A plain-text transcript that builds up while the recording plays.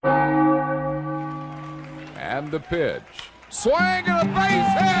the pitch. Swing and a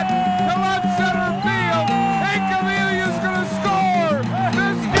base hit to left center field. Incavilia's going to score.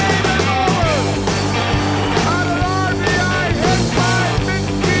 This game is over. On an RBI hit by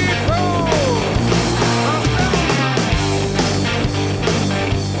Mickey Boone.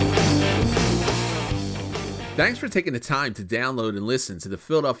 Thanks for taking the time to download and listen to the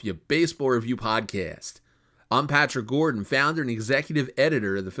Philadelphia Baseball Review podcast. I'm Patrick Gordon, founder and executive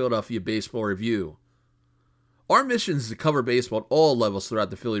editor of the Philadelphia Baseball Review. Our mission is to cover baseball at all levels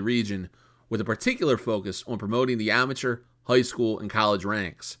throughout the Philly region, with a particular focus on promoting the amateur, high school, and college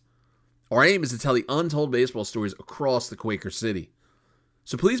ranks. Our aim is to tell the untold baseball stories across the Quaker City.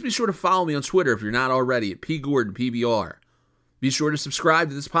 So please be sure to follow me on Twitter if you're not already at pgordonpbr. Be sure to subscribe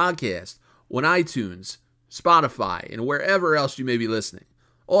to this podcast on iTunes, Spotify, and wherever else you may be listening.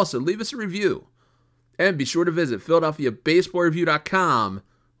 Also, leave us a review. And be sure to visit PhiladelphiaBaseballReview.com,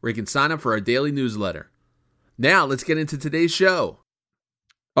 where you can sign up for our daily newsletter. Now, let's get into today's show.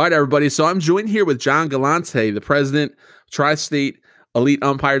 All right, everybody. So I'm joined here with John Galante, the president of Tri-State Elite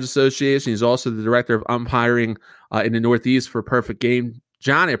Umpires Association. He's also the director of umpiring in the Northeast for Perfect Game.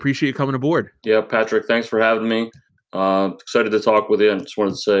 John, I appreciate you coming aboard. Yeah, Patrick, thanks for having me. Excited to talk with you. I just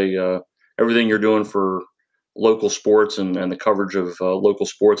wanted to say everything you're doing for local sports and the coverage of local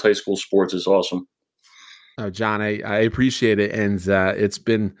sports, high school sports is awesome. Oh, John, I appreciate it. And it's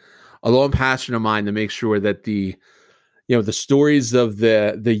been a long passion of mine to make sure that the stories of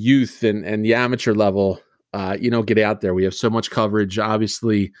the youth and the amateur level, get out there. We have so much coverage,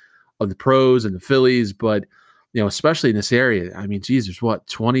 obviously, of the pros and the Phillies, but, especially in this area. I mean, geez, there's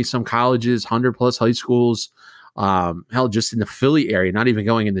 20 some colleges, 100 plus high schools, hell, just in the Philly area, not even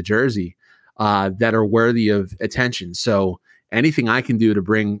going into Jersey, that are worthy of attention. So anything I can do to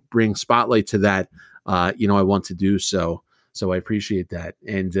bring spotlight to that, I want to do so. So I appreciate that.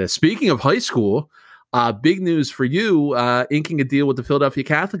 And speaking of high school, big news for you, inking a deal with the Philadelphia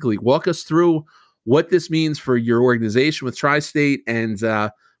Catholic League. Walk us through what this means for your organization with Tri-State and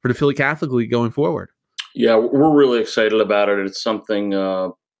for the Philly Catholic League going forward. Yeah, we're really excited about it. It's something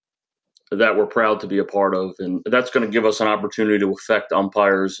that we're proud to be a part of. And that's going to give us an opportunity to affect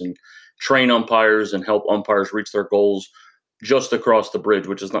umpires and train umpires and help umpires reach their goals just across the bridge,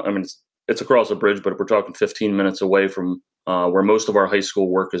 which is not, it's across the bridge, but we're talking 15 minutes away from where most of our high school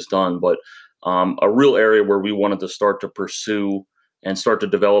work is done. But a real area where we wanted to start to pursue and start to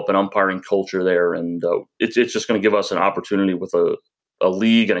develop an umpiring culture there. And it's just going to give us an opportunity with a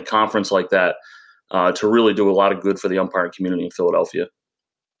league and a conference like that to really do a lot of good for the umpiring community in Philadelphia.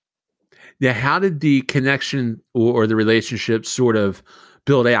 Yeah, how did the connection or the relationship sort of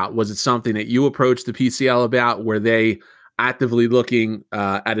build out? Was it something that you approached the PCL about? Were they actively looking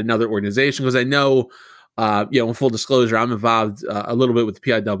at another organization? Because I know, in full disclosure, I'm involved a little bit with the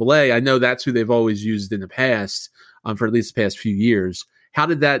PIAA. I know that's who they've always used in the past for at least the past few years. How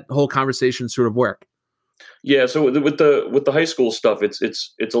did that whole conversation sort of work? Yeah, so with the high school stuff, it's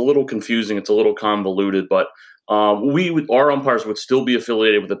a little confusing. It's a little convoluted, but our umpires would still be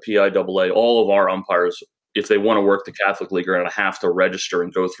affiliated with the PIAA. All of our umpires, if they want to work the Catholic League, are going to have to register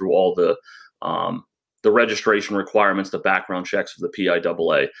and go through all the registration requirements, the background checks of the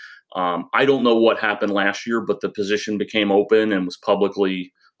PIAA. I don't know what happened last year, but the position became open and was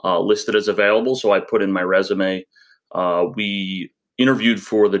publicly listed as available. So I put in my resume. We interviewed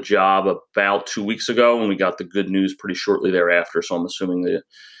for the job about 2 weeks ago, and we got the good news pretty shortly thereafter. So I'm assuming the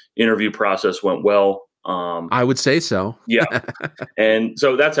interview process went well. I would say so. Yeah. And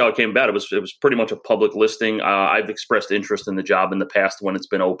so that's how it came about. It was pretty much a public listing. I've expressed interest in the job in the past when it's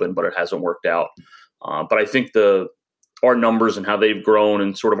been open, but it hasn't worked out. But I think our numbers and how they've grown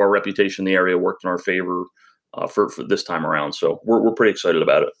and sort of our reputation in the area worked in our favor for this time around. So we're pretty excited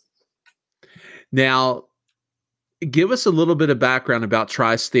about it. Now, give us a little bit of background about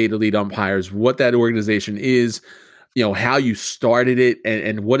Tri-State Elite Umpires, what that organization is, how you started it,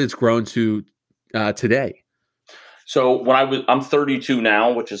 and what it's grown to today. So I'm 32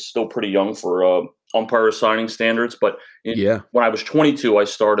 now, which is still pretty young for umpire signing standards. But when I was 22, I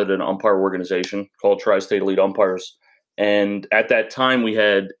started an umpire organization called Tri-State Elite Umpires. And at that time, we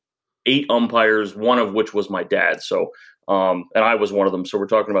had 8 umpires, one of which was my dad. So, and I was one of them. So we're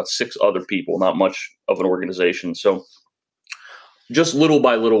talking about 6 other people, not much of an organization. So just little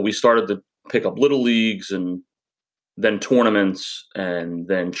by little, we started to pick up little leagues and then tournaments and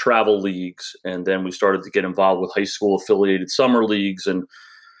then travel leagues. And then we started to get involved with high school affiliated summer leagues and,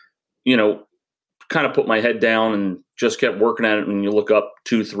 kind of put my head down and just kept working at it. And you look up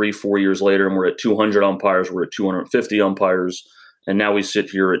 2, 3, 4 years later, and we're at 200 umpires. We're at 250 umpires. And now we sit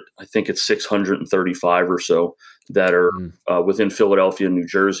here at, I think it's 635 or so that are within Philadelphia and New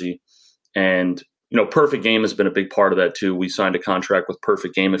Jersey. And, Perfect Game has been a big part of that too. We signed a contract with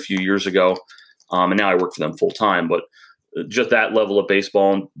Perfect Game a few years ago, and now I work for them full time. But just that level of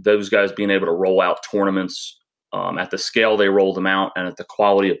baseball, and those guys being able to roll out tournaments at the scale they roll them out, and at the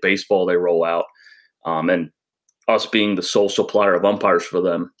quality of baseball they roll out, and us being the sole supplier of umpires for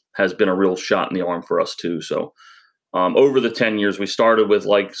them has been a real shot in the arm for us too. So over the 10 years, we started with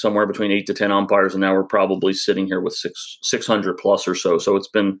like somewhere between 8 to 10 umpires, and now we're probably sitting here with 600 plus or so. So it's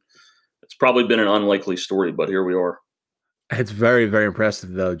probably been an unlikely story, but here we are. It's very, very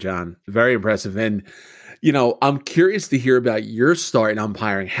impressive though, John. Very impressive. And, I'm curious to hear about your start in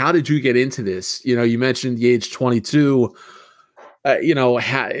umpiring. How did you get into this? You mentioned the age 22.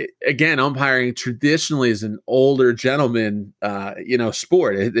 Again, umpiring traditionally is an older gentleman,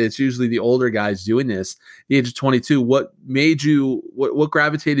 sport. It's usually the older guys doing this. The age of 22, what made you, what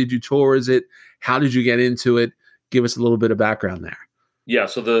gravitated you towards it? How did you get into it? Give us a little bit of background there. Yeah,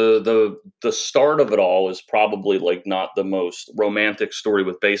 so the start of it all is probably like not the most romantic story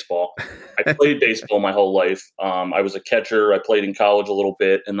with baseball. I played baseball my whole life. I was a catcher. I played in college a little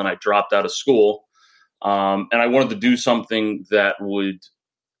bit, and then I dropped out of school. And I wanted to do something that would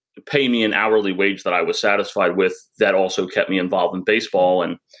pay me an hourly wage that I was satisfied with, that also kept me involved in baseball.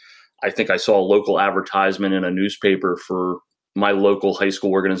 And I think I saw a local advertisement in a newspaper for my local high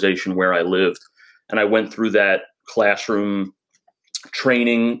school organization where I lived. And I went through that classroom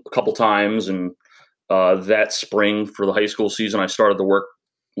training a couple times. And that spring for the high school season, I started to work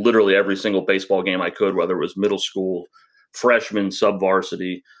literally every single baseball game I could, whether it was middle school, freshman,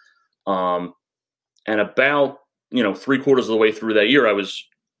 sub-varsity. And about, 3/4 of the way through that year, I was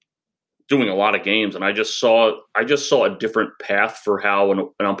doing a lot of games, and I just saw a different path for how an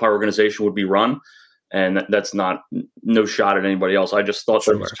umpire organization would be run. And that's not no shot at anybody else. I just thought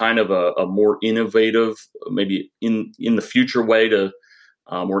Sure. that was kind of a more innovative, maybe in the future way to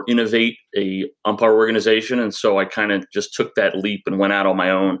or innovate a umpire organization. And so I kind of just took that leap and went out on my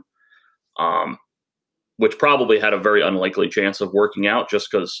own, which probably had a very unlikely chance of working out,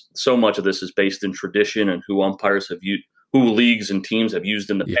 just because so much of this is based in tradition and who umpires have used, who leagues and teams have used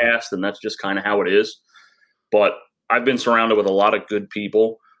in the past. And that's just kind of how it is. But I've been surrounded with a lot of good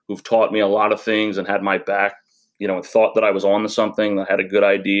people who've taught me a lot of things and had my back, and thought that I was on to something, that had a good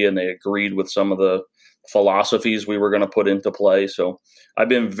idea, and they agreed with some of the philosophies we were going to put into play. So I've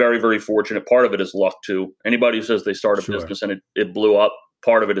been very, very fortunate. Part of it is luck too. Anybody who says they start a business and it blew up,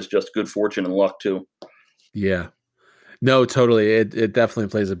 part of it is just good fortune and luck too. Yeah. No, totally. It definitely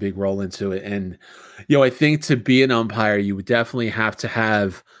plays a big role into it. And, I think to be an umpire, you would definitely have to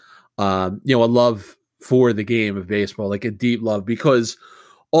have, a love for the game of baseball, like a deep love, because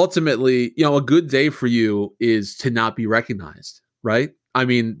ultimately, a good day for you is to not be recognized, right? I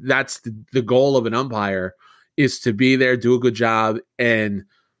mean, that's the goal of an umpire, is to be there, do a good job, and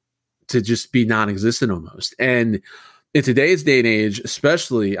to just be non-existent almost. And in today's day and age,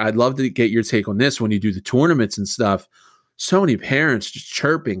 especially, I'd love to get your take on this when you do the tournaments and stuff. So many parents just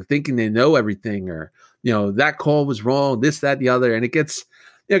chirping, thinking they know everything, or, that call was wrong, this, that, the other. And it gets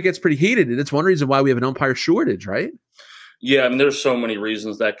pretty heated. And it's one reason why we have an umpire shortage, right? Yeah, I mean, there's so many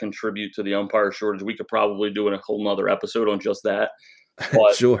reasons that contribute to the umpire shortage. We could probably do a whole nother episode on just that.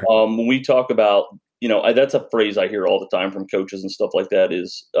 But Sure. When we talk about, that's a phrase I hear all the time from coaches and stuff like that,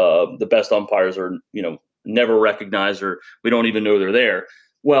 is the best umpires are, never recognized, or we don't even know they're there.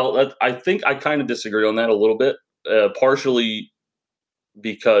 Well, I think I kind of disagree on that a little bit, partially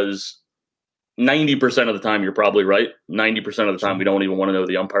because 90% of the time you're probably right. 90% of the time we don't even want to know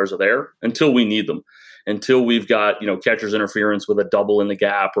the umpires are there until we need them. Until we've got, catcher's interference with a double in the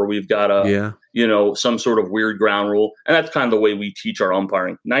gap, or we've got some sort of weird ground rule. And that's kind of the way we teach our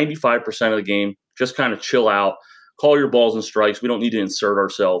umpiring. 95% of the game, just kind of chill out, call your balls and strikes. We don't need to insert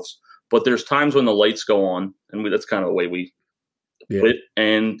ourselves. But there's times when the lights go on, and that's kind of the way we put it.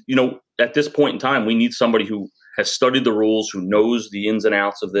 And, at this point in time, we need somebody who has studied the rules, who knows the ins and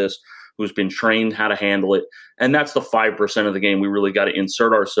outs of this, who's been trained how to handle it. And that's the 5% of the game. We really got to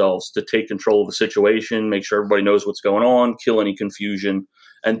insert ourselves to take control of the situation, make sure everybody knows what's going on, kill any confusion.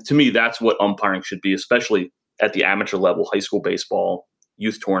 And to me, that's what umpiring should be, especially at the amateur level, high school baseball,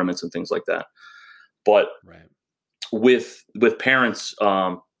 youth tournaments, and things like that. But with parents,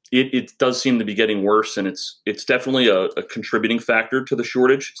 it does seem to be getting worse, and it's definitely a contributing factor to the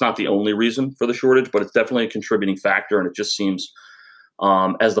shortage. It's not the only reason for the shortage, but it's definitely a contributing factor. And it just seems,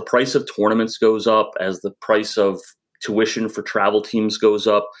 as the price of tournaments goes up, as the price of tuition for travel teams goes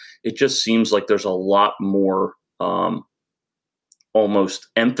up, it just seems like there's a lot more almost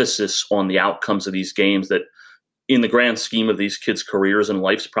emphasis on the outcomes of these games that, in the grand scheme of these kids' careers and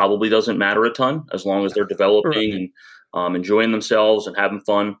lives, probably doesn't matter a ton, as long as they're developing and enjoying themselves and having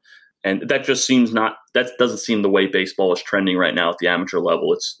fun. And that just seems that doesn't seem the way baseball is trending right now at the amateur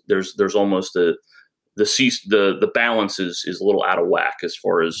level. There's almost the balance is a little out of whack as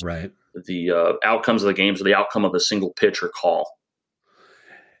far as right. the outcomes of the games or the outcome of a single pitch or call.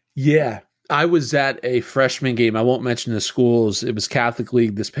 Yeah. I was at a freshman game. I won't mention the schools. It was Catholic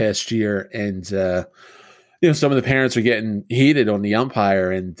League this past year. And, some of the parents are getting heated on the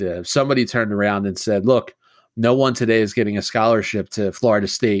umpire. And somebody turned around and said, look, no one today is getting a scholarship to Florida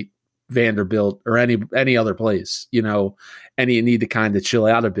State, Vanderbilt, or any other place, and you need to kind of chill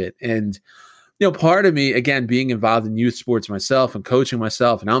out a bit. And, part of me, again, being involved in youth sports myself and coaching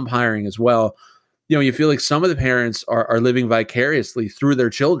myself and umpiring as well, you feel like some of the parents are living vicariously through their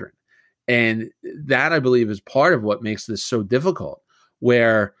children. And that, I believe, is part of what makes this so difficult,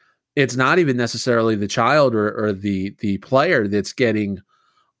 where it's not even necessarily the child or the player that's getting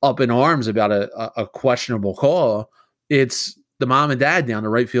up in arms about a questionable call. It's the mom and dad down the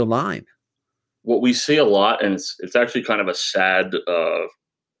right field line. What we see a lot, and it's actually kind of a sad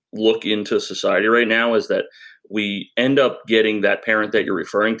look into society right now, is that we end up getting that parent that you're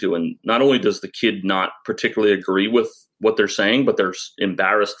referring to, and not only does the kid not particularly agree with what they're saying, but they're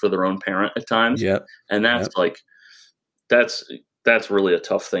embarrassed for their own parent at times. Yep. And that's really a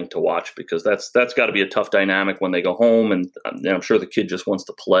tough thing to watch, because that's got to be a tough dynamic when they go home, and I'm sure the kid just wants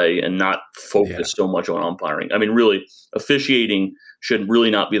to play and not focus so much on umpiring. I mean, really, officiating should really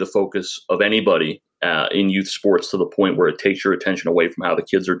not be the focus of anybody in youth sports, to the point where it takes your attention away from how the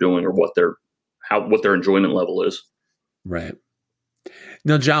kids are doing or what their enjoyment level is. Right.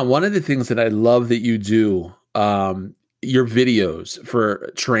 Now, John, one of the things that I love that you do, your videos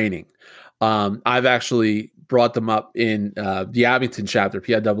for training. I've actually brought them up in the Abington chapter,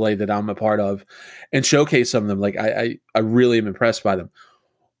 PIAA, that I'm a part of, and showcase some of them. Like I really am impressed by them.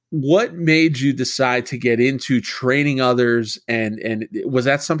 What made you decide to get into training others? And was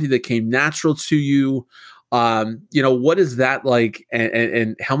that something that came natural to you? What is that like?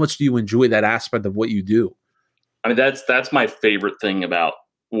 And how much do you enjoy that aspect of what you do? I mean, that's my favorite thing about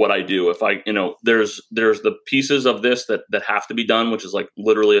what I do. If there's the pieces of this that have to be done, which is like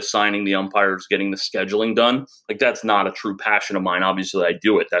literally assigning the umpires, getting the scheduling done. Like, that's not a true passion of mine. Obviously I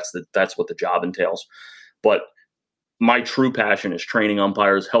do it. That's what the job entails. But my true passion is training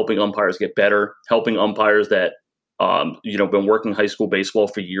umpires, helping umpires get better, helping umpires that, been working high school baseball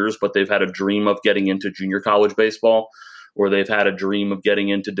for years, but they've had a dream of getting into junior college baseball, or they've had a dream of getting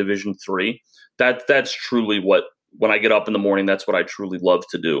into Division III. That's truly what, when I get up in the morning, that's what I truly love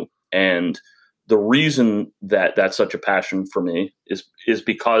to do. And the reason that that's such a passion for me is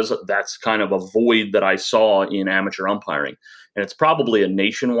because that's kind of a void that I saw in amateur umpiring. And it's probably a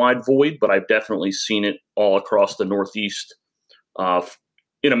nationwide void, but I've definitely seen it all across the Northeast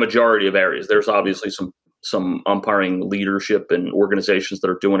in a majority of areas. There's obviously some umpiring leadership and organizations that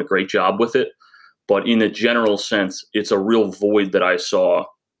are doing a great job with it. But in a general sense, it's a real void that I saw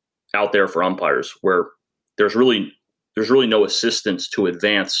out there for umpires, where there's really no assistance to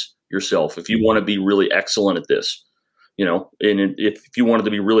advance yourself. If you want to be really excellent at this, and if you wanted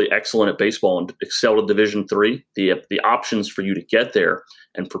to be really excellent at baseball and excel at Division III, the options for you to get there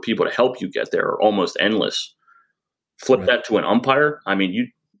and for people to help you get there are almost endless. Flip that to an umpire. I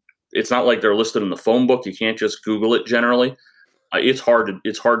mean, it's not like they're listed in the phone book. You can't just Google it. Generally, it's hard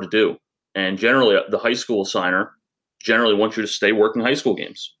to do. And generally, the high school assigner generally wants you to stay working high school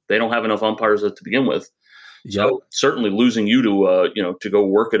games. They don't have enough umpires to begin with. Yep. So certainly losing you to go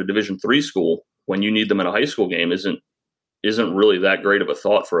work at a Division III school when you need them in a high school game isn't really that great of a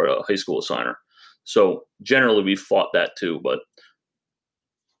thought for a high school assigner. So generally we fought that too, but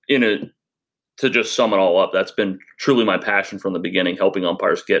to just sum it all up, that's been truly my passion from the beginning, helping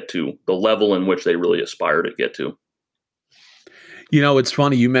umpires get to the level in which they really aspire to get to. It's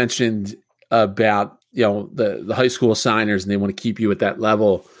funny you mentioned about the high school assigners, and they want to keep you at that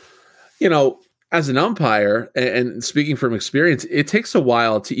level. As an umpire, and speaking from experience, it takes a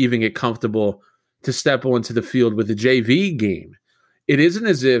while to even get comfortable to step onto the field with a JV game. It isn't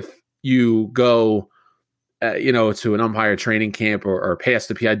as if you go, to an umpire training camp or pass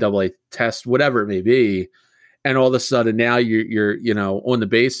the PIAA test, whatever it may be, and all of a sudden now you're on the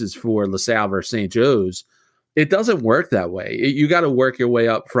bases for LaSalle versus St. Joe's. It doesn't work that way. You got to work your way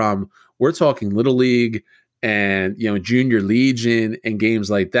up from, we're talking Little League and Junior Legion and games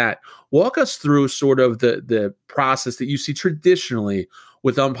like that. Walk us through sort of the process that you see traditionally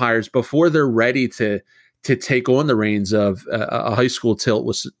with umpires before they're ready to take on the reins of a high school tilt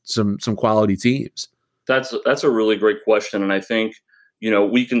with some quality teams. That's a really great question, and I think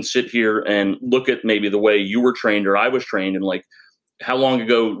we can sit here and look at maybe the way you were trained or I was trained, and like, how long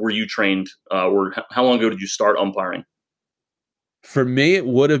ago were you trained, or how long ago did you start umpiring? For me, it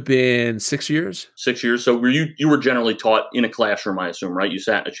would have been 6 years. 6 years. So you were generally taught in a classroom, I assume, right? You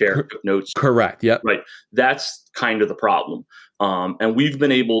sat in a chair, took notes. Correct. Yep. Right. That's kind of the problem. And we've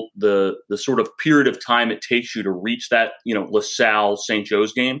been able, the sort of period of time it takes you to reach that, LaSalle St.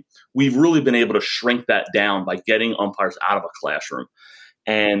 Joe's game, we've really been able to shrink that down by getting umpires out of a classroom.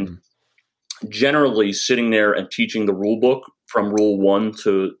 And generally sitting there and teaching the rule book from rule 1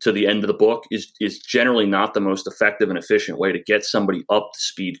 to the end of the book is generally not the most effective and efficient way to get somebody up to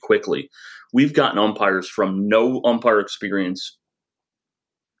speed quickly. We've gotten umpires from no umpire experience,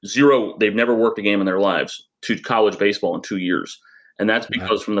 0, they've never worked a game in their lives, to college baseball in 2 years. And that's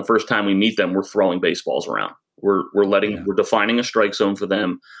because from the first time we meet them, we're throwing baseballs around. We're defining a strike zone for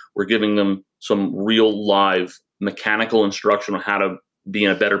them. We're giving them some real live mechanical instruction on how to be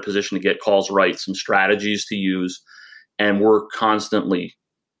in a better position to get calls right, some strategies to use. And we're constantly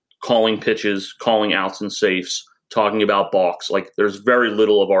calling pitches, calling outs and safes, talking about balks. Like, there's very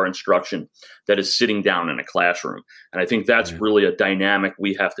little of our instruction that is sitting down in a classroom. And I think that's really a dynamic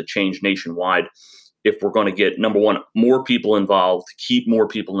we have to change nationwide if we're going to get, number one, more people involved, keep more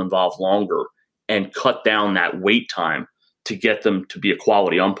people involved longer, and cut down that wait time to get them to be a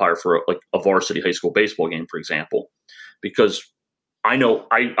quality umpire for a varsity high school baseball game, for example. Because I know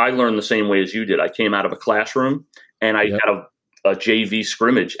I learned the same way as you did. I came out of a classroom and I had a JV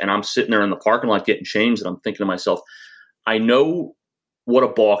scrimmage, and I'm sitting there in the parking lot getting changed, and I'm thinking to myself, I know what a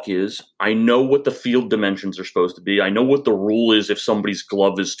balk is. I know what the field dimensions are supposed to be. I know what the rule is if somebody's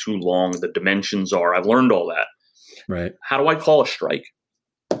glove is too long, the dimensions are. I've learned all that. Right. How do I call a strike?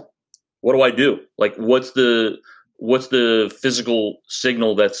 What do I do? Like, what's the physical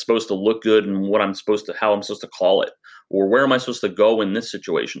signal that's supposed to look good, and how I'm supposed to call it? Or where am I supposed to go in this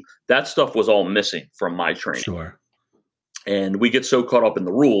situation? That stuff was all missing from my training. Sure. And we get so caught up in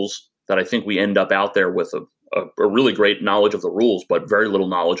the rules that I think we end up out there with a really great knowledge of the rules, but very little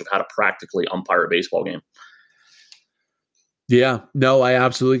knowledge of how to practically umpire a baseball game. Yeah, no, I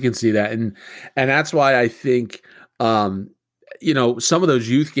absolutely can see that. And that's why I think, some of those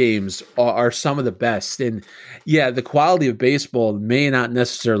youth games are some of the best. And yeah, the quality of baseball may not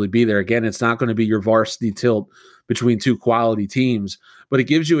necessarily be there. Again, it's not going to be your varsity tilt between two quality teams, but it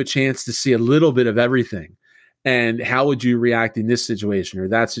gives you a chance to see a little bit of everything. And how would you react in this situation or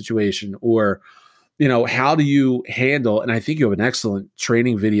that situation? Or, how do you handle, and I think you have an excellent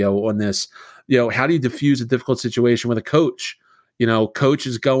training video on this, how do you diffuse a difficult situation with a coach? Coach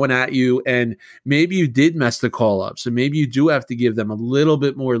is going at you, and maybe you did mess the call up. So maybe you do have to give them a little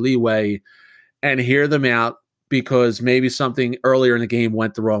bit more leeway and hear them out because maybe something earlier in the game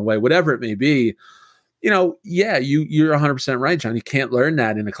went the wrong way, whatever it may be. You're 100% right, John. You can't learn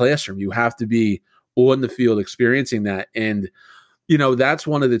that in a classroom. You have to be on the field experiencing that. And, that's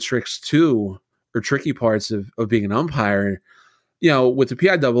one of the tricks too, or tricky parts of being an umpire. With the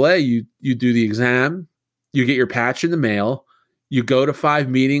PIAA, you do the exam, you get your patch in the mail, you go to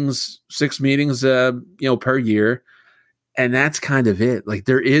 6 meetings, per year. And that's kind of it. Like,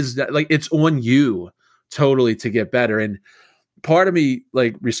 there is that, like, it's on you totally to get better. And part of me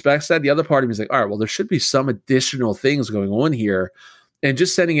respects that. The other part of me is like, all right, well, there should be some additional things going on here. And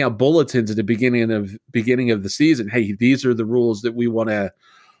just sending out bulletins at the beginning of the season. Hey, these are the rules that we want to,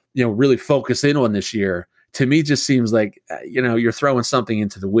 really focus in on this year. To me, just seems like, you're throwing something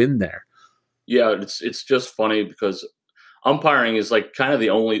into the wind there. Yeah, it's just funny because umpiring is kind of the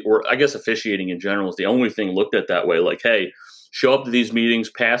only, or I guess officiating in general is the only thing looked at that way. Like, hey, show up to these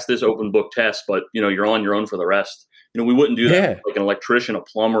meetings, pass this open book test, but you're on your own for the rest. We wouldn't do that like an electrician, a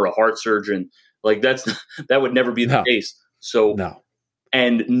plumber, a heart surgeon. Like, that would never be the case. So no.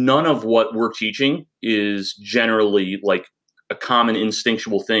 And none of what we're teaching is generally like a common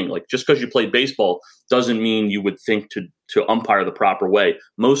instinctual thing. Like, just because you play baseball doesn't mean you would think to umpire the proper way.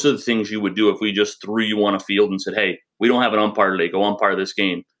 Most of the things you would do if we just threw you on a field and said, hey, we don't have an umpire today, go umpire this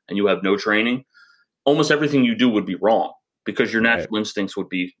game, and you have no training, almost everything you do would be wrong because your natural instincts would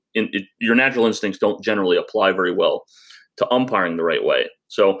be your natural instincts don't generally apply very well to umpiring the right way.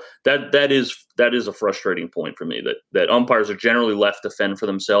 So that is a frustrating point for me that umpires are generally left to fend for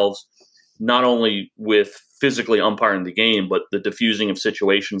themselves, not only with physically umpiring the game, but the diffusing of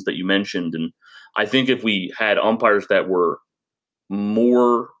situations that you mentioned. And I think if we had umpires that were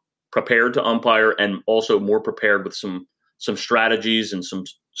more prepared to umpire and also more prepared with some strategies and some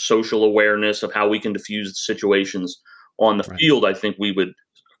social awareness of how we can diffuse situations on the field, I think we would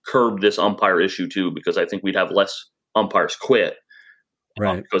curb this umpire issue too, because I think we'd have less umpires quit.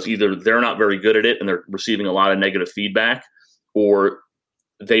 Right. Because either they're not very good at it and they're receiving a lot of negative feedback, or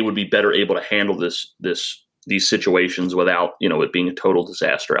they would be better able to handle these situations without, it being a total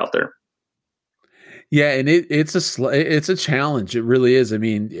disaster out there. Yeah, and it's a challenge. It really is. I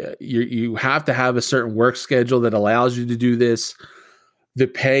mean, you have to have a certain work schedule that allows you to do this. The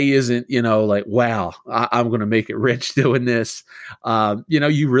pay isn't, like, wow, I'm going to make it rich doing this.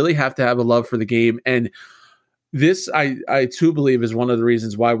 You really have to have a love for the game. And this, I too believe, is one of the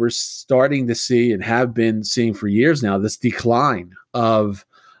reasons why we're starting to see and have been seeing for years now this decline of,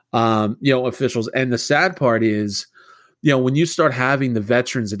 officials. And the sad part is, when you start having the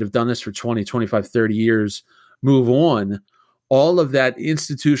veterans that have done this for 20, 25, 30 years move on, all of that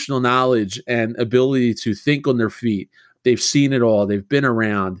institutional knowledge and ability to think on their feet, they've seen it all. They've been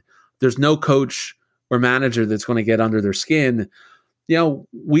around. There's no coach or manager that's going to get under their skin.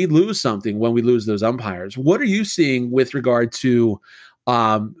 We lose something when we lose those umpires. What are you seeing with regard to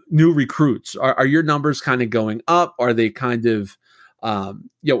new recruits? Are your numbers kind of going up? Are they kind of,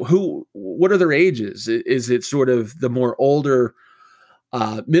 what are their ages? Is it sort of the more older,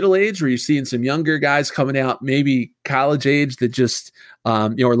 middle age, or are you seeing some younger guys coming out, maybe college age, that just, are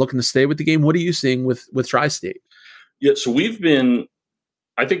looking to stay with the game? What are you seeing with Tri-State? Yeah, so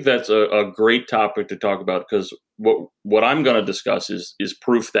I think that's a great topic to talk about, because what I'm going to discuss is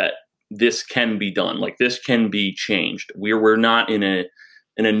proof that this can be done. Like, this can be changed. We're not in a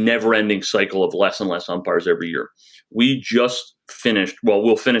never-ending cycle of less and less umpires every year. We just finished. Well,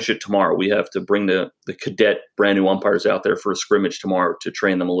 we'll finish it tomorrow. We have to bring the cadet brand new umpires out there for a scrimmage tomorrow to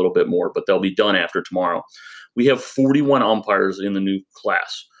train them a little bit more, but they'll be done after tomorrow. We have 41 umpires in the new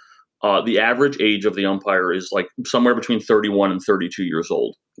class. The average age of the umpire is like somewhere between 31 and 32 years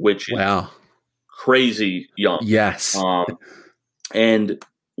old, which is crazy young. Yes. And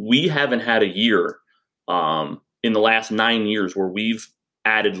we haven't had a year in the last 9 years where we've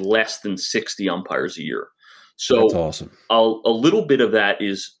added less than 60 umpires a year. So that's awesome. A little bit of that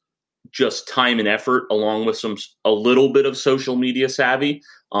is just time and effort, along with a little bit of social media savvy.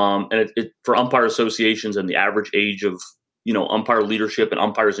 And it for umpire associations and the average age of umpire leadership and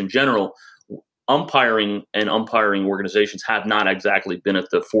umpires in general, umpiring and umpiring organizations have not exactly been at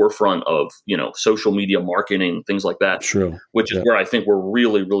the forefront of, social media marketing, things like that. True. Which is where I think we're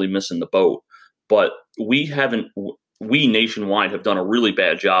really, really missing the boat. But we nationwide have done a really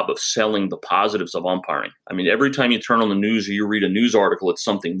bad job of selling the positives of umpiring. I mean, every time you turn on the news or you read a news article, it's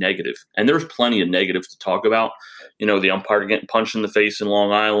something negative. And there's plenty of negatives to talk about. The umpire getting punched in the face in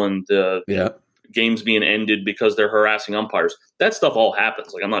Long Island, games being ended because they're harassing umpires. That stuff all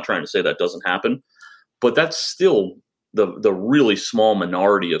happens. Like, I'm not trying to say that doesn't happen, but that's still the really small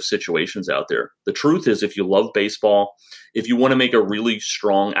minority of situations out there. The truth is, if you love baseball, if you want to make a really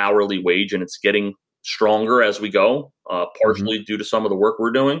strong hourly wage, and it's getting stronger as we go, partially due to some of the work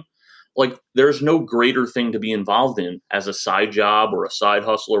we're doing, like, there's no greater thing to be involved in as a side job or a side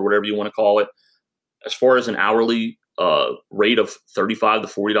hustle or whatever you want to call it. As far as an hourly rate of $35 to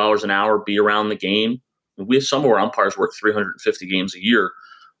 $40 an hour, be around the game. We have some of our umpires work 350 games a year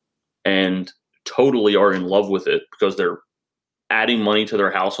and totally are in love with it, because they're adding money to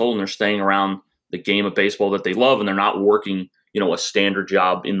their household and they're staying around the game of baseball that they love, and they're not working, a standard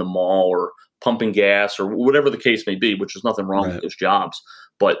job in the mall or pumping gas or whatever the case may be, which is nothing wrong with those jobs.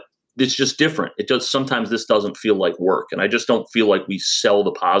 But it's just different. Sometimes this doesn't feel like work, and I just don't feel like we sell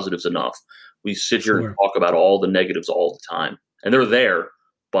the positives enough. We sit here and talk about all the negatives all the time, and they're there,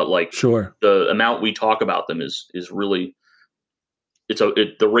 but the amount we talk about them is really,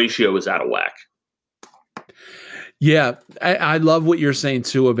 the ratio is out of whack. Yeah. I love what you're saying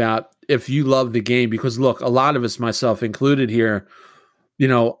too about if you love the game, because look, a lot of us, myself included here,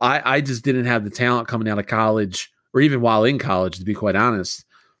 I just didn't have the talent coming out of college, or even while in college, to be quite honest,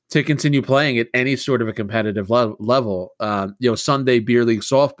 to continue playing at any sort of a competitive level. Sunday beer league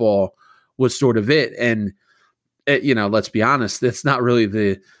softball was sort of it. And, let's be honest, it's not really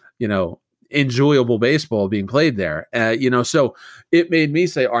the, enjoyable baseball being played there. So it made me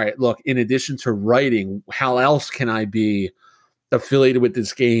say, all right, look, in addition to writing, how else can I be affiliated with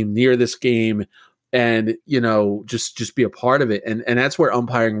this game, near this game, and, just be a part of it. And that's where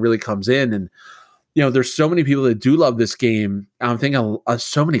umpiring really comes in. And, there's so many people that do love this game. I'm thinking of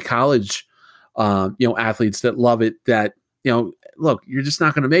so many college, athletes that love it, that, look, you're just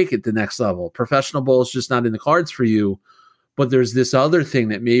not going to make it the next level. Professional ball is just not in the cards for you. But there's this other thing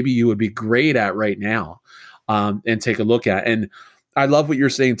that maybe you would be great at right now, and take a look at. And I love what you're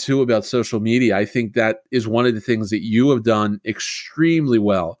saying too about social media. I think that is one of the things that you have done extremely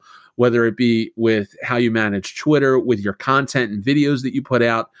well, whether it be with how you manage Twitter, with your content and videos that you put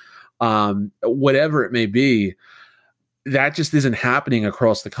out, whatever it may be. That just isn't happening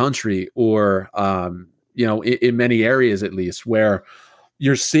across the country, or in many areas at least, where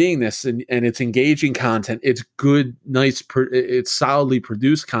you're seeing this and it's engaging content. It's good, nice, it's solidly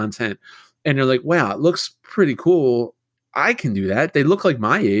produced content and they're like, wow, it looks pretty cool. I can do that. They look like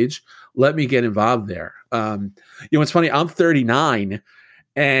my age. Let me get involved there. It's funny. I'm 39,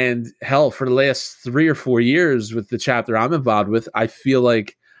 and hell, for the last 3 or 4 years with the chapter I'm involved with, I feel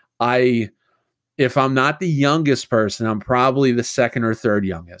like if I'm not the youngest person, I'm probably the second or third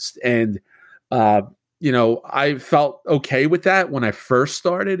youngest. And, I felt okay with that when I first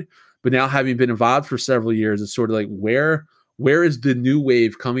started, but now having been involved for several years, it's sort of like, where is the new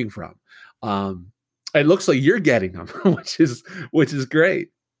wave coming from? It looks like you're getting them, which is great.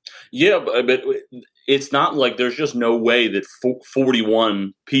 Yeah, but it's not like there's just no way that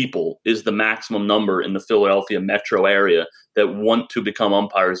 41 people is the maximum number in the Philadelphia metro area that want to become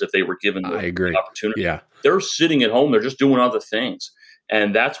umpires if they were given the opportunity. Yeah. They're sitting at home. They're just doing other things.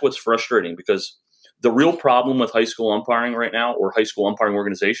 And that's what's frustrating, because the real problem with high school umpiring right now, or high school umpiring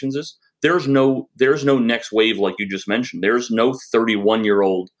organizations, is there's no next wave like you just mentioned. There's no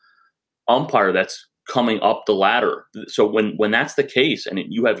 31-year-old umpire that's coming up the ladder. So when that's the case, and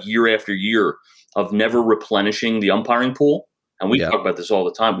you have year after year of never replenishing the umpiring pool, and we talk about this all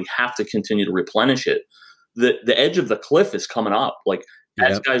the time, we have to continue to replenish it. The edge of the cliff is coming up. Like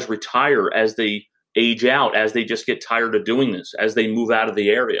as guys retire, as they age out, as they just get tired of doing this, as they move out of the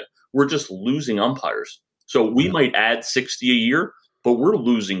area, we're just losing umpires. So we might add 60 a year, but we're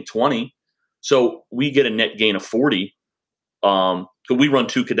losing 20. So we get a net gain of 40. So we run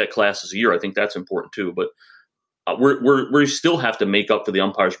 2 cadet classes a year. I think that's important too. But we still have to make up for the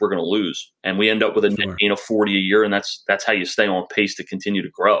umpires we're going to lose, and we end up with a net gain of 40 a year, and that's how you stay on pace to continue to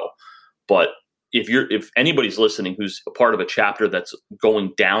grow. But if anybody's listening who's a part of a chapter that's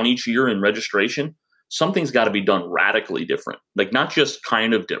going down each year in registration, something's got to be done radically different. Like not just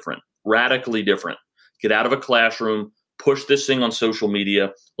kind of different, radically different. Get out of a classroom, push this thing on social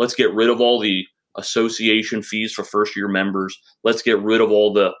media. Let's get rid of all the association fees for first-year members. Let's get rid of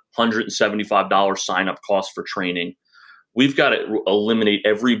all the $175 sign-up costs for training. We've got to eliminate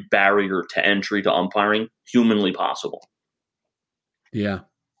every barrier to entry to umpiring humanly possible. Yeah.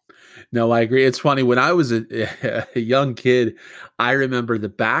 No, I agree. It's funny. When I was a young kid, I remember the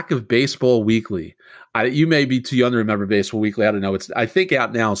back of Baseball Weekly. You may be too young to remember Baseball Weekly. I don't know. It's I think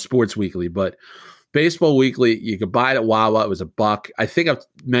out now Sports Weekly, but Baseball Weekly, you could buy it at Wawa. It was $1. I think I've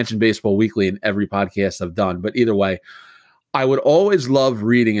mentioned Baseball Weekly in every podcast I've done, but either way, I would always love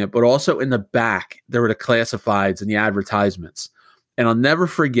reading it, but also in the back, there were the classifieds and the advertisements. And I'll never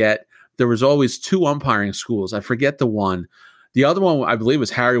forget, there was always 2 umpiring schools. I forget the one. The other one, I believe,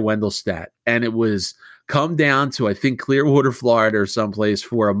 was Harry Wendelstedt. And it was come down to, I think, Clearwater, Florida or someplace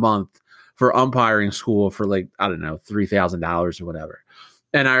for a month for umpiring school for like, I don't know, $3,000 or whatever.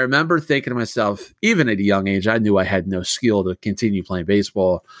 And I remember thinking to myself, even at a young age, I knew I had no skill to continue playing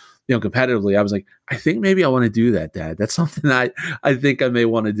baseball, competitively. I was like, I think maybe I want to do that, Dad. That's something I think I may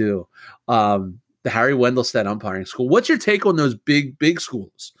want to do. The Harry Wendelstedt umpiring school. What's your take on those big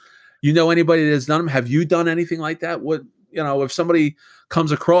schools? You know anybody that's done them? Have you done anything like that? What, if somebody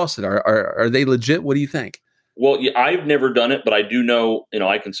comes across it, are they legit? What do you think? Well, yeah, I've never done it, but I do know,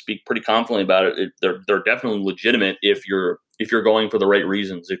 I can speak pretty confidently about it. They're definitely legitimate if you're going for the right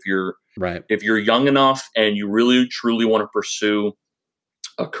reasons. If you're young enough and you really truly want to pursue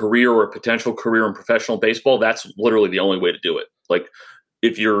a career or a potential career in professional baseball, that's literally the only way to do it. Like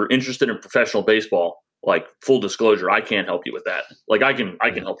if you're interested in professional baseball, like full disclosure, I can't help you with that. Like I can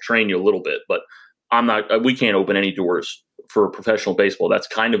help train you a little bit, but we can't open any doors for professional baseball. That's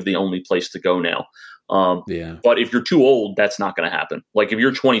kind of the only place to go now. But if you're too old, that's not going to happen. Like if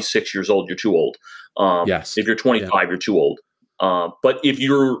you're 26 years old, you're too old. Yes. If you're 25, you're too old. But if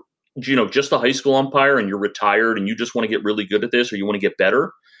you're, just a high school umpire and you're retired and you just want to get really good at this, or you want to get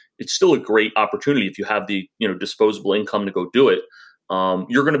better, it's still a great opportunity if you have the, disposable income to go do it.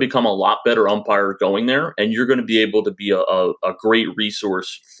 You're going to become a lot better umpire going there, and you're going to be able to be a great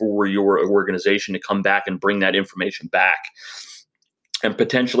resource for your organization to come back and bring that information back and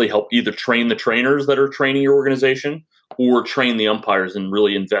potentially help either train the trainers that are training your organization or train the umpires and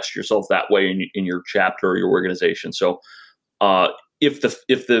really invest yourself that way in your chapter or your organization. So if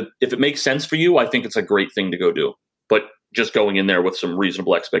it makes sense for you, I think it's a great thing to go do, but just going in there with some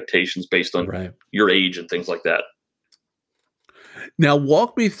reasonable expectations based on your age and things like that. Now,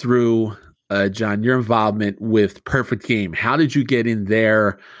 walk me through, John, your involvement with Perfect Game. How did you get in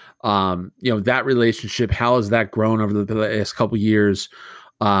there? That relationship, how has that grown over the last couple of years?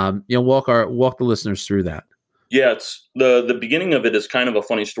 Walk the listeners through that. Yeah, it's the beginning of it is kind of a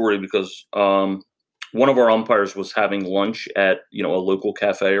funny story because one of our umpires was having lunch at a local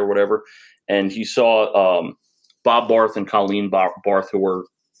cafe or whatever, and he saw Bob Barth and Colleen Barth, who were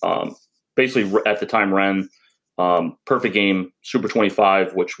basically at the time ran Perfect Game Super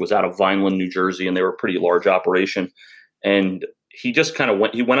 25, which was out of Vineland, New Jersey, and they were a pretty large operation. And he just kind of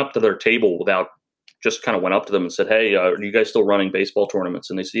went up to their table went up to them and said, "Hey, are you guys still running baseball tournaments?"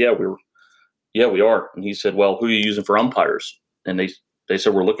 And they said, "Yeah, we are." And he said, "Well, who are you using for umpires?" And they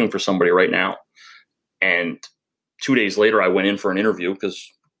said, "We're looking for somebody right now." And 2 days later, I went in for an interview because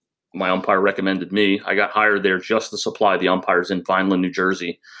my umpire recommended me. I got hired there just to supply the umpires in Vineland, New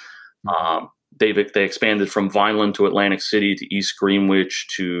Jersey. They expanded from Vineland to Atlantic City to East Greenwich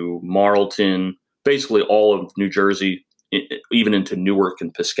to Marlton, basically all of New Jersey, even into Newark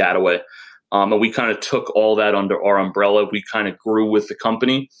and Piscataway. And we kind of took all that under our umbrella. We kind of grew with the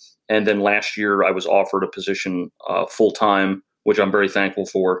company. And then last year I was offered a position full-time, which I'm very thankful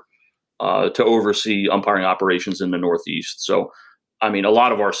for, to oversee umpiring operations in the Northeast. So, I mean, a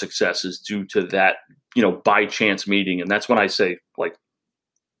lot of our success is due to that, by chance meeting. And that's when I say, like,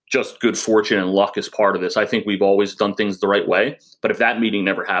 just good fortune and luck is part of this. I think we've always done things the right way. But if that meeting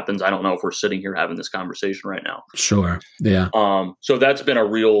never happens, I don't know if we're sitting here having this conversation right now. Sure. Yeah. So that's been a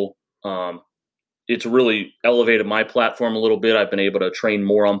real it's really elevated my platform a little bit. I've been able to train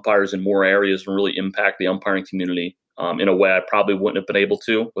more umpires in more areas and really impact the umpiring community in a way I probably wouldn't have been able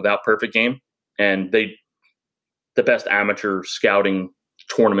to without Perfect Game. And the best amateur scouting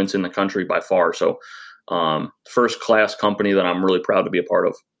tournaments in the country by far. So first class company that I'm really proud to be a part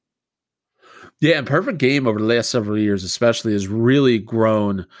of. Yeah, and Perfect Game over the last several years especially has really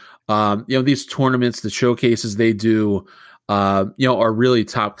grown. These tournaments, the showcases they do, are really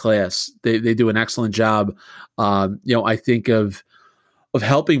top class. They do an excellent job. I think of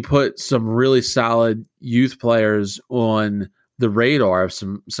helping put some really solid youth players on the radar of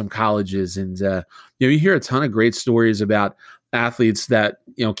some colleges. And, you hear a ton of great stories about athletes that,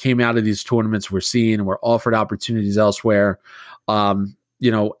 came out of these tournaments we're seeing and were offered opportunities elsewhere.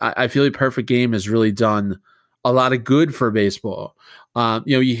 I feel like Perfect Game has really done a lot of good for baseball.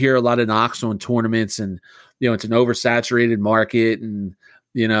 You hear a lot of knocks on tournaments and, it's an oversaturated market and,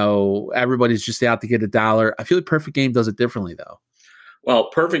 everybody's just out to get a dollar. I feel like Perfect Game does it differently though.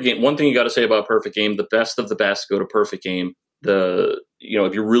 Well, Perfect Game, one thing you got to say about Perfect Game, the best of the best go to Perfect Game. If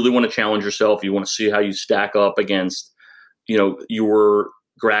you really want to challenge yourself, you want to see how you stack up against, your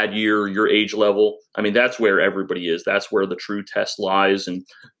grad year, your age level. I mean, that's where everybody is. That's where the true test lies. And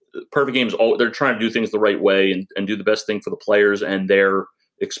Perfect Game's they're trying to do things the right way and do the best thing for the players and their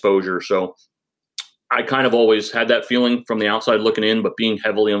exposure. So I kind of always had that feeling from the outside looking in, but being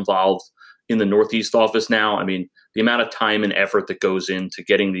heavily involved in the Northeast office now, I mean, the amount of time and effort that goes into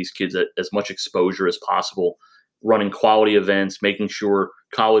getting these kids as much exposure as possible, running quality events, making sure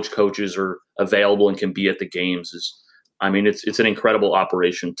college coaches are available and can be at the games it's an incredible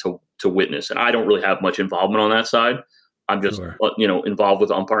operation to witness. And I don't really have much involvement on that side. I'm just, involved with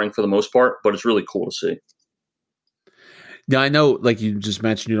umpiring for the most part, but it's really cool to see. Now, I know, like you just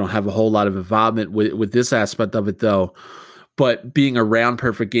mentioned, you don't have a whole lot of involvement with this aspect of it, though. But being around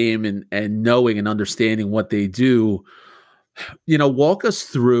Perfect Game and knowing and understanding what they do, walk us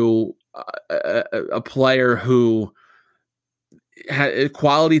through a player who had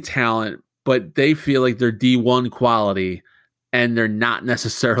quality talent, but they feel like they're D1 quality, and they're not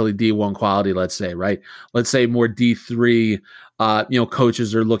necessarily D1 quality. Let's say, right? Let's say more D3.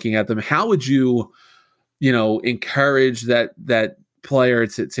 Coaches are looking at them. How would you? Encourage that player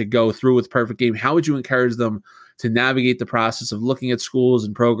to go through with Perfect Game? How would you encourage them to navigate the process of looking at schools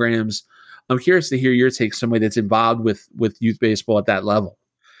and programs? I'm curious to hear your take, somebody that's involved with youth baseball at that level.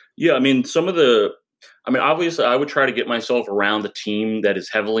 Yeah, obviously I would try to get myself around a team that is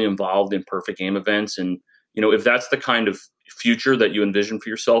heavily involved in Perfect Game events. And, if that's the kind of future that you envision for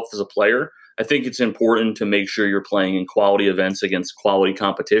yourself as a player, I think it's important to make sure you're playing in quality events against quality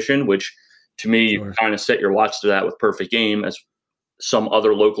competition, which to me, Sure. You kind of set your watch to that with Perfect Game, as some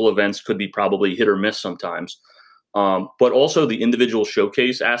other local events could be probably hit or miss sometimes. But also the individual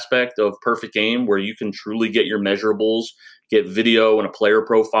showcase aspect of Perfect Game, where you can truly get your measurables, get video and a player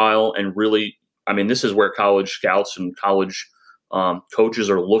profile, and really, this is where college scouts and college coaches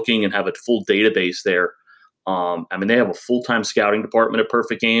are looking and have a full database there. They have a full-time scouting department at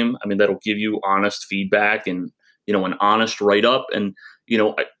Perfect Game. That'll give you honest feedback and, an honest write-up. And,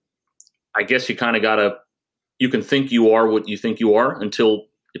 I guess you kind of you can think you are what you think you are until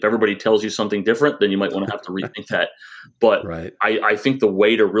if everybody tells you something different, then you might want to have to rethink that. But right. I think the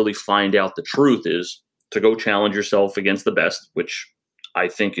way to really find out the truth is to go challenge yourself against the best, which I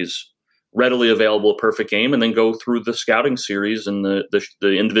think is readily available at Perfect Game, and then go through the scouting series and the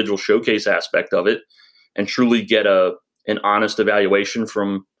individual showcase aspect of it and truly get an honest evaluation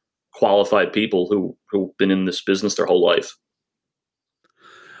from qualified people who've been in this business their whole life.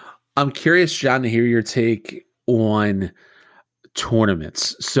 I'm curious, John, to hear your take on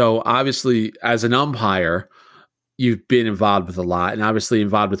tournaments. So obviously, as an umpire, you've been involved with a lot, and obviously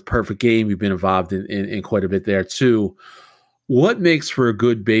involved with Perfect Game. You've been involved in quite a bit there too. What makes for a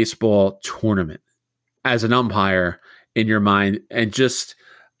good baseball tournament as an umpire in your mind, and just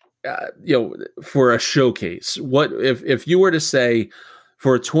for a showcase? What if you were to say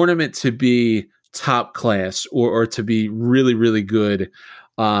for a tournament to be top class or to be really, really good,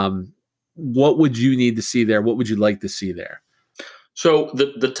 what would you need to see there? What would you like to see there? So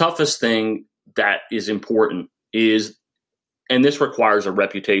the toughest thing that is important is, and this requires a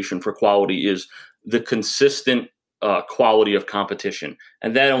reputation for quality, is the consistent quality of competition.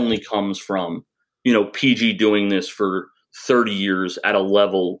 And that only comes from, PG doing this for 30 years at a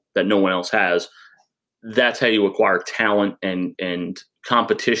level that no one else has. That's how you acquire talent and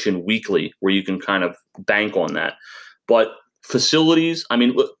competition weekly, where you can kind of bank on that. But facilities,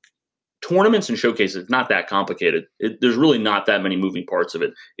 look, tournaments and showcases, not that complicated. There's really not that many moving parts of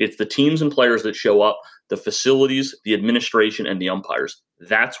it. It's the teams and players that show up, the facilities, the administration, and the umpires.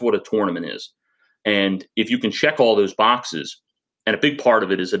 That's what a tournament is. And if you can check all those boxes, and a big part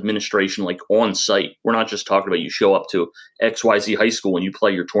of it is administration, like on site. We're not just talking about you show up to XYZ high school and you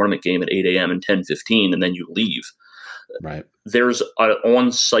play your tournament game at 8 a.m. and 10:15 and then you leave. Right. There's an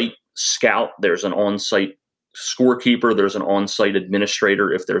on-site scout. There's an on-site scorekeeper. There's an on-site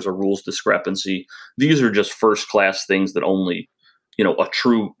administrator if there's a rules discrepancy. These are just first-class things that only, a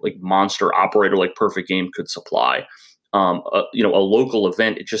true monster operator like Perfect Game could supply. A local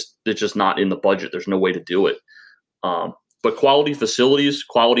event, it's just not in the budget. There's no way to do it. But quality facilities,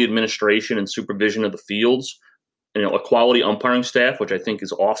 quality administration and supervision of the fields, a quality umpiring staff, which I think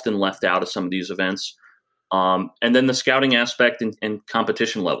is often left out of some of these events. And then the scouting aspect and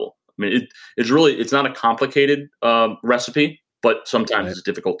competition level. It's not a complicated recipe, but sometimes it's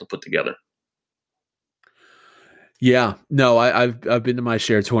difficult to put together. Yeah, no, I've been to my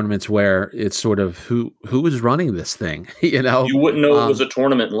share of tournaments where it's sort of who is running this thing. You wouldn't know it was a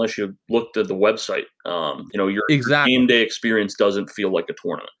tournament unless you looked at the website. Your game day experience doesn't feel like a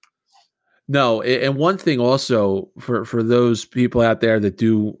tournament. No, and one thing also for those people out there that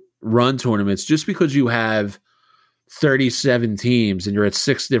do run tournaments, just because you have 37 teams and you're at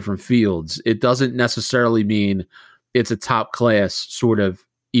 6 different fields, it doesn't necessarily mean it's a top class sort of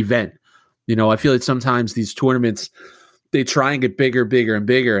event. I feel like sometimes these tournaments, they try and get bigger, and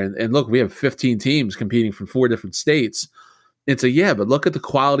bigger. And look, we have 15 teams competing from 4 different states. It's but look at the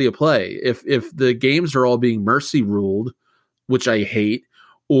quality of play. If the games are all being mercy ruled, which I hate,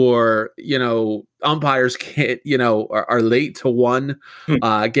 or, umpires can't, are late to one,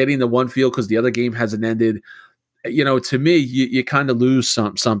 getting the one field because the other game hasn't ended. To me, you kind of lose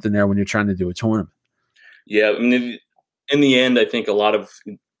something there when you're trying to do a tournament. Yeah. In the end, I think a lot of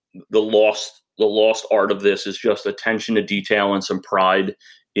the lost art of this is just attention to detail and some pride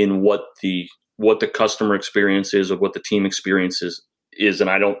in what the customer experience is, or what the team experience is. And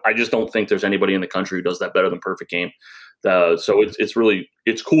I just don't think there's anybody in the country who does that better than Perfect Game. So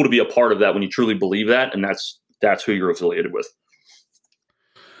it's cool to be a part of that when you truly believe that, and that's who you're affiliated with.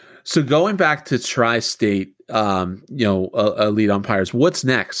 So going back to Tri-State, elite umpires, what's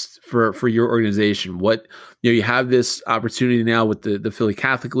next for your organization? What, you have this opportunity now with the Philly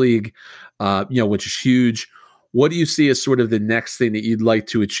Catholic League, which is huge. What do you see as sort of the next thing that you'd like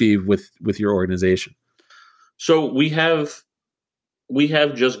to achieve with your organization? So we have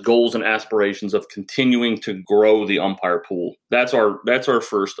just goals and aspirations of continuing to grow the umpire pool. That's our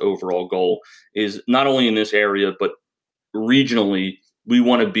first overall goal, is not only in this area, but regionally. We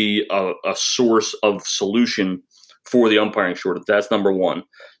want to be a source of solution for the umpiring shortage. That's number one.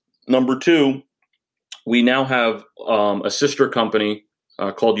 Number two, we now have a sister company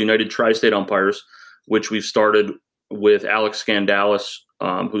called United Tri-State Umpires, which we've started with Alex Scandalis,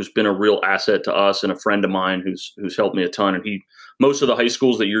 who's been a real asset to us and a friend of mine who's helped me a ton. And most of the high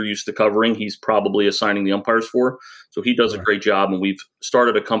schools that you're used to covering, he's probably assigning the umpires for. So he does a great job. And we've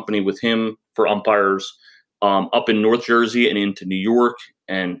started a company with him for umpires up in North Jersey and into New York.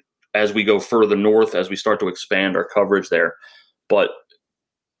 And as we go further north, as we start to expand our coverage there, but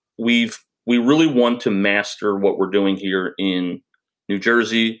we really want to master what we're doing here in New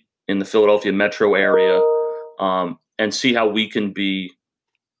Jersey, in the Philadelphia metro area, and see how we can be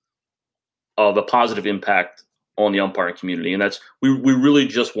of a positive impact on the umpiring community. And we really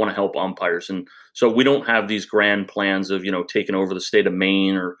just want to help umpires. And so we don't have these grand plans of, taking over the state of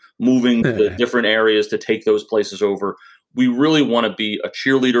Maine or moving to different areas to take those places over. We really want to be a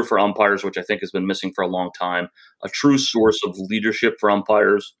cheerleader for umpires, which I think has been missing for a long time, a true source of leadership for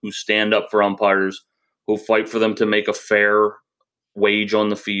umpires, who stand up for umpires, who fight for them to make a fair wage on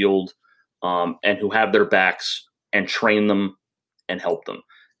the field, and who have their backs and train them and help them.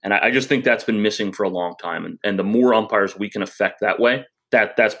 And I just think that's been missing for a long time. And the more umpires we can affect that way,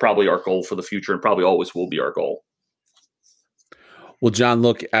 that's probably our goal for the future, and probably always will be our goal. Well, John,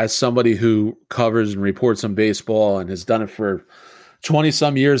 look, as somebody who covers and reports on baseball and has done it for 20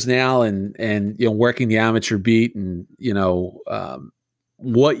 some years now, and working the amateur beat, and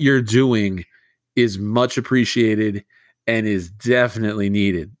what you're doing is much appreciated and is definitely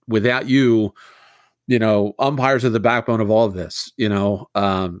needed. Without you, umpires are the backbone of all of this,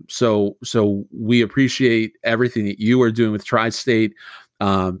 so we appreciate everything that you are doing with Tri-State.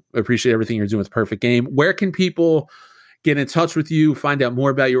 Appreciate everything you're doing with Perfect Game. Where can people get in touch with you, find out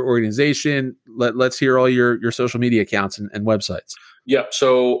more about your organization? Let's hear all your social media accounts and websites. Yeah.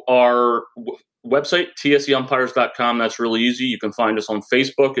 So our website, tseUmpires.com, that's really easy. You can find us on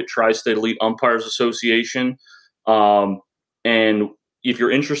Facebook at Tri-State Elite Umpires Association. And if you're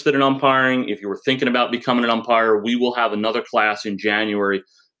interested in umpiring, if you were thinking about becoming an umpire, we will have another class in January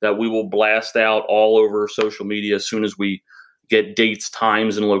that we will blast out all over social media as soon as we get dates,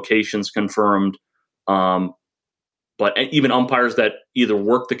 times, and locations confirmed. But even umpires that either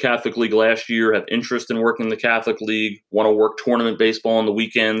worked the Catholic League last year, have interest in working the Catholic League, want to work tournament baseball on the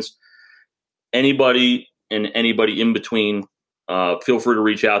weekends, anybody and anybody in between, feel free to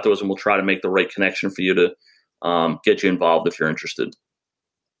reach out to us, and we'll try to make the right connection for you to get you involved if you're interested.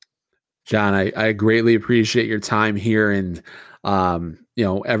 John, I greatly appreciate your time here, and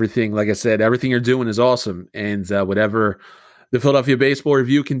everything. Like I said, everything you're doing is awesome, and whatever the Philadelphia Baseball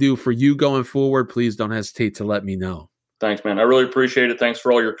Review can do for you going forward, please don't hesitate to let me know. Thanks, man. I really appreciate it. Thanks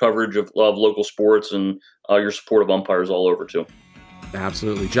for all your coverage of local sports and your support of umpires all over, too.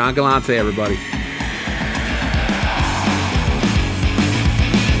 Absolutely. John Galante, everybody.